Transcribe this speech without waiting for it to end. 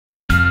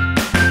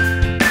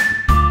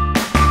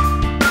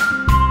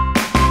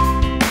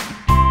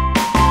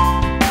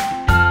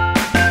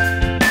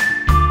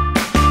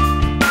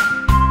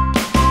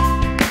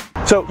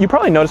So you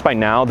probably noticed by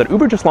now that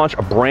Uber just launched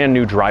a brand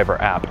new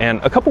driver app, and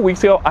a couple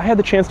weeks ago I had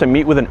the chance to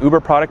meet with an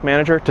Uber product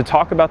manager to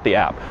talk about the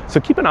app, so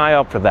keep an eye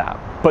out for that.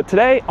 But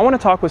today I want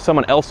to talk with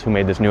someone else who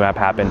made this new app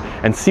happen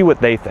and see what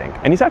they think.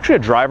 And he's actually a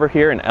driver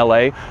here in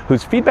LA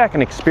whose feedback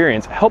and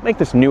experience helped make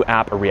this new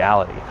app a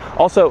reality.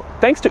 Also,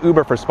 thanks to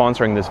Uber for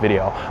sponsoring this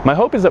video. My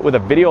hope is that with a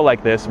video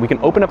like this, we can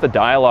open up the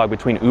dialogue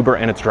between Uber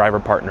and its driver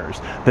partners.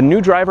 The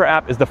new driver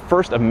app is the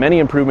first of many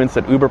improvements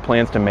that Uber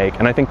plans to make,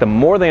 and I think the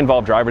more they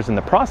involve drivers in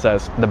the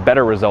process, the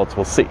better results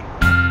we'll see.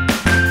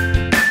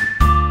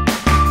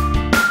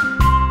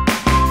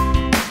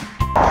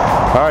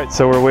 All right,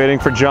 so we're waiting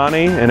for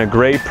Johnny in a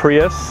gray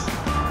Prius,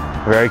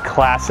 a very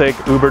classic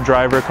Uber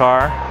driver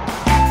car.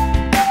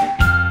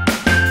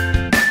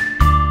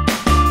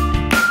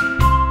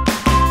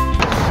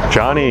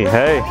 Johnny,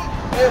 hey.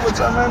 Hey, what's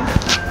up, man?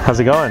 How's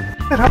it going?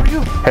 Good, how are you?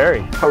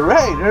 Harry. All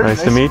right.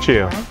 Nice to meet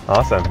you.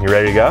 Awesome. You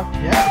ready to go?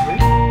 Yeah,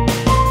 ready.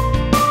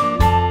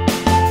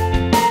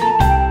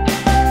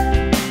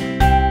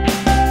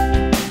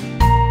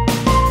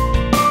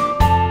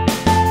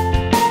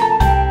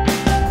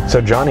 So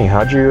Johnny,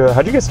 how'd you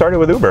get started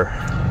with Uber?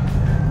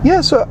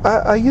 Yeah, so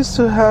I used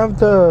to have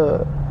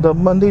the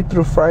Monday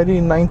through Friday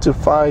 9 to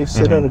 5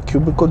 sit at a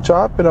cubicle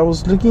job, and I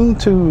was looking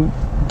to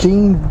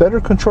gain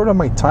better control of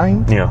my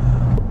time.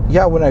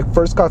 Yeah, when I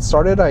first got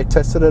started, I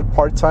tested it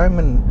part-time,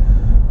 and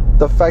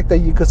the fact that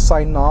you could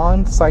sign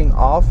on, sign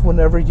off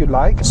whenever you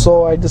like.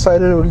 So I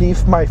decided to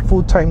leave my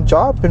full-time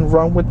job and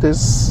run with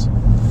this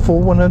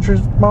full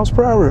 100 miles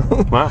per hour.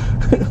 Wow.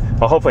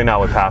 Well, hopefully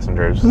not with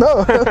passengers.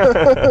 No.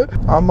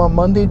 I'm a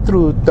Monday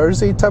through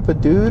Thursday type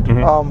of dude.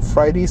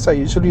 Fridays I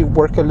usually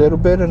work a little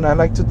bit, and I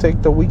like to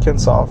take the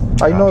weekends off.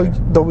 I know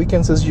the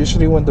weekends is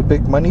usually when the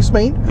big money's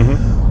made,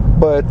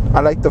 but I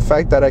like the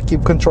fact that I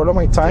keep control of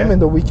my time,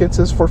 and the weekends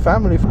is for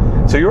family.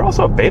 So you're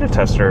also a beta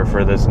tester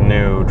for this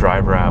new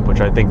driver app,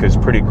 which I think is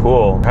pretty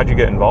cool. How'd you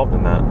get involved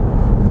in that?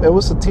 It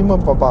was a team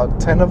of about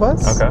 10 of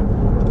us. Okay.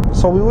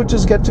 So we would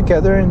just get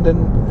together, and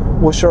then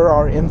we'll share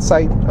our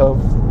insight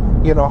of,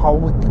 you know, how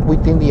we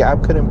think the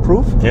app could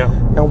improve,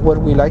 and what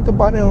we liked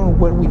about it and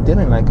what we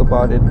didn't like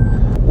about it.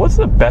 What's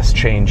the best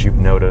change you've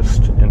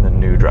noticed in the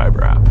new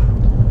driver app?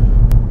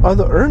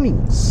 The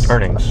earnings.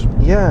 Earnings.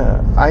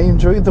 Yeah, I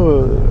enjoy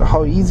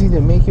how easy they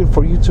make it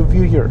for you to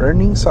view your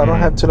earnings. So I don't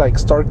have to like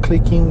start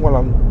clicking while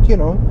I'm, you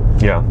know,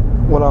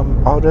 while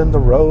I'm out on the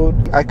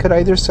road. I could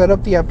either set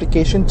up the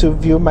application to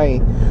view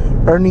my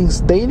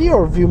earnings daily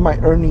or view my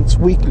earnings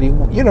weekly.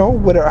 You know,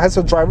 whether as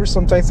a driver,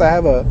 sometimes I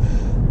have a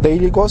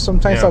daily goal.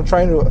 Sometimes I'm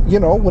trying to, you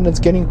know, when it's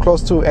getting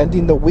close to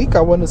ending the week,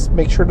 I want to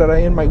make sure that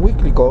I end my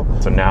weekly goal.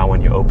 So now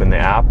when you open the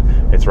app,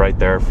 it's right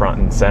there front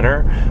and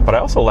center. But I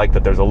also like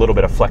that there's a little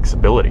bit of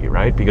flexibility,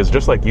 right? Because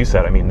just like you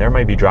said, I mean, there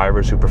might be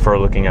drivers who prefer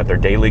looking at their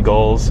daily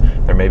goals.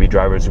 There may be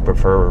drivers who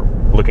prefer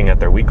looking at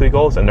their weekly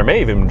goals. And there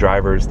may even be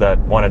drivers that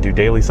want to do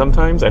daily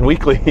sometimes and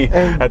weekly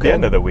at the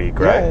end of the week,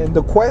 right? Yeah, and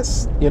the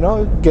quest, you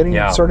know, getting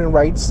certain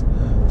rights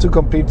to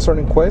complete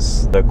certain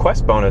quests. The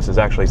quest bonus is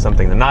actually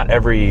something that not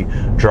every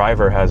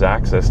driver has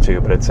access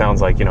to, but it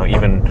sounds like, you know,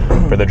 even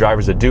for the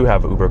drivers that do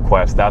have Uber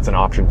Quest, that's an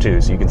option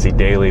too. So you can see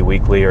daily,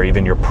 weekly, or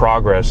even your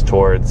progress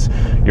towards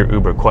your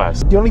Uber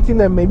Quest. The only thing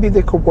that maybe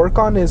they could work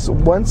on is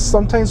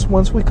sometimes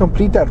once we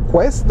complete that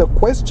quest, the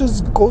quest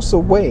just goes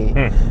away.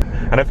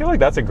 And I feel like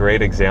that's a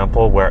great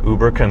example where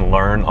Uber can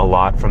learn a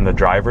lot from the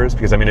drivers,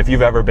 because I mean, if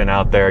you've ever been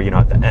out there, you know,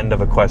 at the end of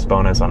a quest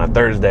bonus on a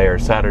Thursday or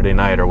Saturday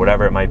night or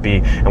whatever it might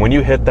be, and when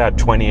you hit that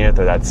 20th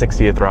or that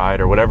 60th ride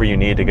or whatever you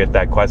need to get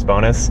that quest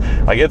bonus,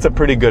 like, it's a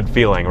pretty good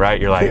feeling,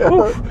 right? You're like,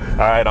 oof, all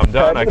right, I'm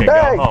done, I can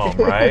go home,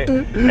 right?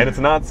 And it's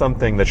not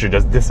something that should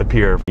just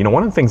disappear. You know,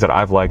 one of the things that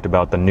I've liked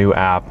about the new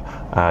app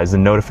is the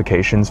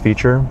notifications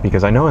feature,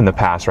 because I know in the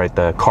past, right,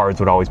 the cards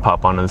would always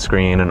pop onto the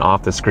screen and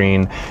off the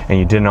screen, and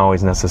you didn't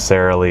always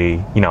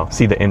necessarily, you know,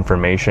 see the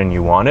information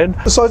you wanted.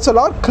 So it's a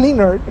lot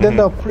cleaner than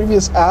the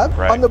previous app.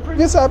 On the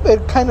previous app,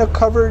 it kind of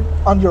covered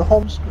on your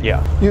home screen.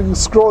 You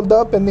scrolled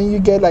up and then you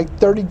get like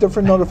 30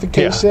 different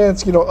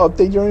notifications, you know,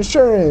 update your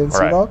insurance,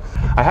 you know.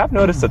 I have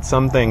noticed that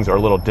some things are a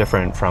little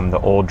different from the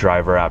old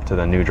driver app to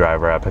the new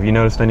driver app. Have you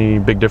noticed any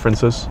big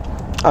differences?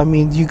 I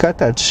mean, you got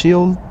that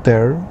shield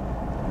there.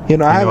 You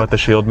know, what the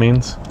shield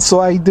means? So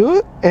I do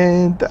it,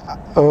 and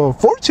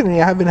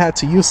fortunately I haven't had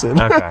to use it.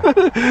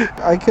 Okay.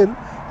 I could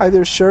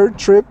either share a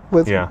trip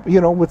with, you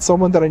know, with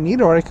someone that I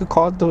need, or I could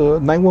call the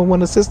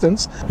 911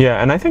 assistance.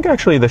 Yeah, and I think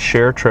actually the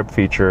share trip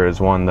feature is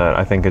one that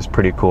I think is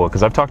pretty cool,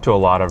 because I've talked to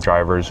a lot of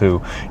drivers who,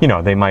 you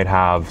know, they might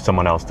have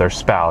someone else, their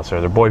spouse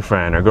or their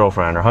boyfriend or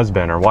girlfriend or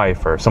husband or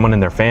wife or someone in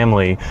their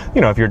family.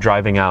 You know, if you're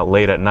driving out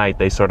late at night,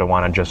 they sort of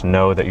want to just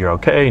know that you're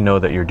okay, know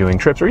that you're doing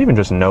trips, or even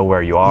just know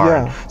where you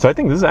are. So I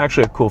think this is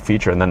actually a cool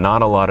feature, and that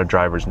not a lot of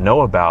drivers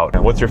know about.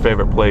 What's your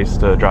favorite place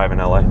to drive in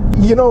LA?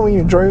 You know, when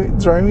you're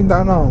driving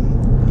down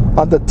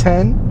on the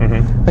 10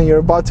 and you're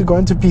about to go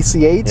into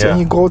PCH and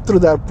you go through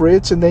that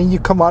bridge and then you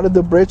come out of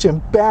the bridge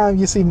and bam,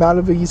 you see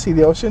Malibu, you see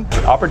the ocean.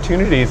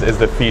 Opportunities is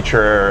the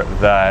feature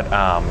that,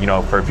 you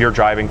know, for if you're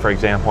driving, for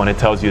example, and it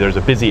tells you there's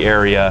a busy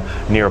area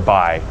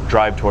nearby,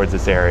 drive towards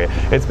this area.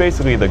 It's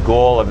basically the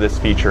goal of this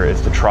feature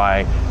is to try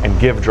and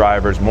give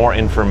drivers more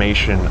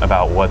information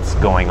about what's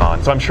going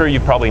on. So I'm sure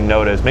you've probably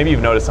noticed, maybe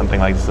you've noticed something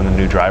like this in the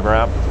new driver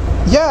app.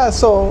 Yeah,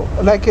 so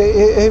like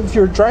if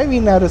you're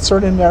driving at a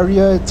certain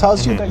area, it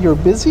tells you that you're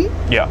busy.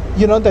 Yeah.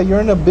 You know, that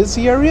you're in a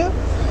busy area.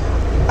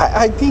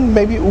 I think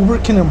maybe Uber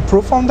can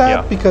improve on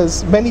that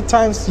because many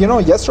times, you know,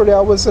 yesterday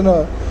I was in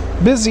a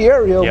busy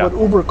area, what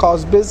Uber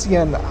calls busy,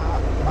 and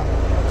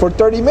for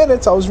 30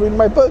 minutes I was reading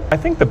my book. I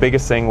think the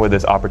biggest thing with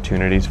this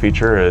opportunities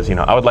feature is, you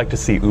know, I would like to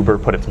see Uber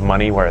put its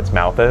money where its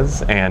mouth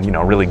is and, you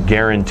know, really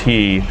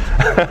guarantee,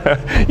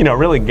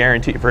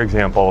 for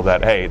example,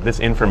 that, hey, this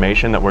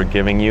information that we're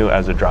giving you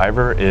as a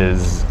driver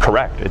is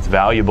correct. It's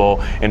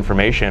valuable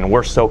information.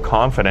 We're so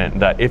confident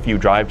that if you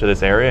drive to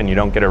this area and you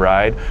don't get a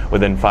ride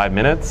within 5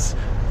 minutes,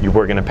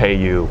 we're going to pay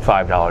you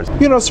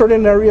 $5. You know,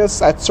 certain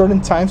areas at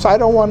certain times, I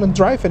don't want to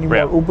drive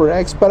anymore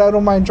UberX, but I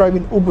don't mind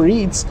driving Uber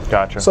Eats.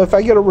 Gotcha. So if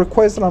I get a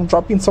request and I'm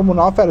dropping someone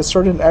off at a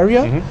certain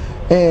area,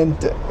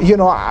 and you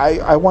know,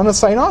 I want to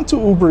sign on to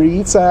Uber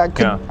Eats, I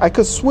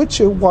could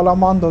switch it while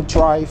I'm on the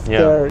drive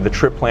there. The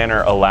trip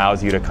planner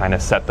allows you to kind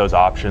of set those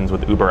options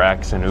with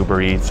UberX and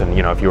Uber Eats, and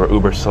you know, if you were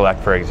Uber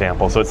Select, for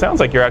example. So it sounds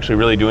like you're actually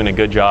really doing a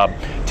good job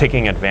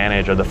taking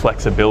advantage of the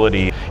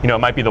flexibility. You know, it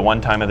might be the one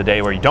time of the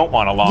day where you don't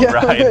want a long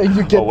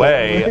ride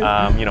away.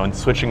 You know, and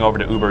switching over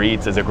to Uber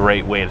Eats is a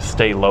great way to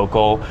stay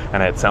local,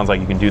 and it sounds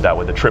like you can do that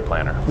with the trip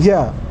planner.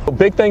 Yeah. Well,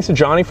 big thanks to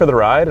Johnny for the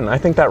ride, and I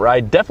think that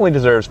ride definitely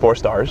deserves 4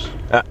 stars.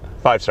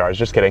 5 stars,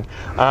 just kidding.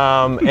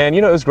 And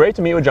you know, it was great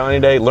to meet with Johnny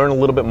today, learn a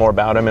little bit more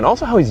about him, and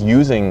also how he's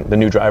using the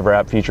new driver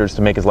app features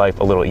to make his life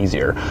a little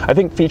easier. I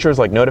think features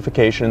like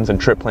notifications and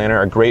trip planner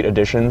are great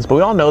additions, but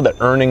we all know that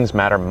earnings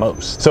matter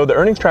most. So the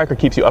earnings tracker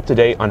keeps you up to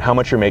date on how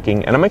much you're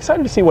making, and I'm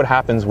excited to see what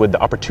happens with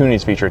the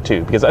opportunities feature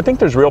too, because I think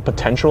there's real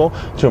potential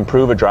to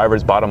improve a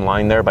driver's bottom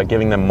line there by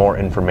giving them more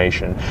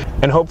information.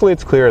 And hopefully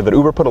it's clear that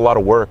Uber put a lot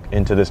of work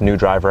into this new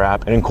driver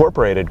app and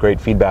incorporated great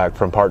feedback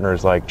from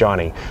partners like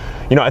Johnny.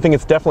 You know, I think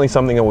it's definitely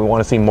something that we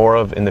want to see more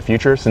of in the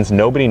future, since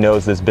nobody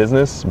knows this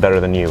business better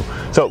than you.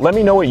 So let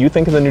me know what you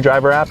think of the new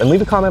driver app and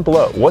leave a comment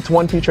below. What's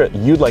one feature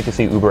you'd like to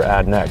see Uber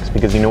add next?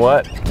 Because you know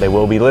what? They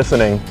will be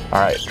listening.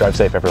 All right, drive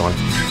safe, everyone.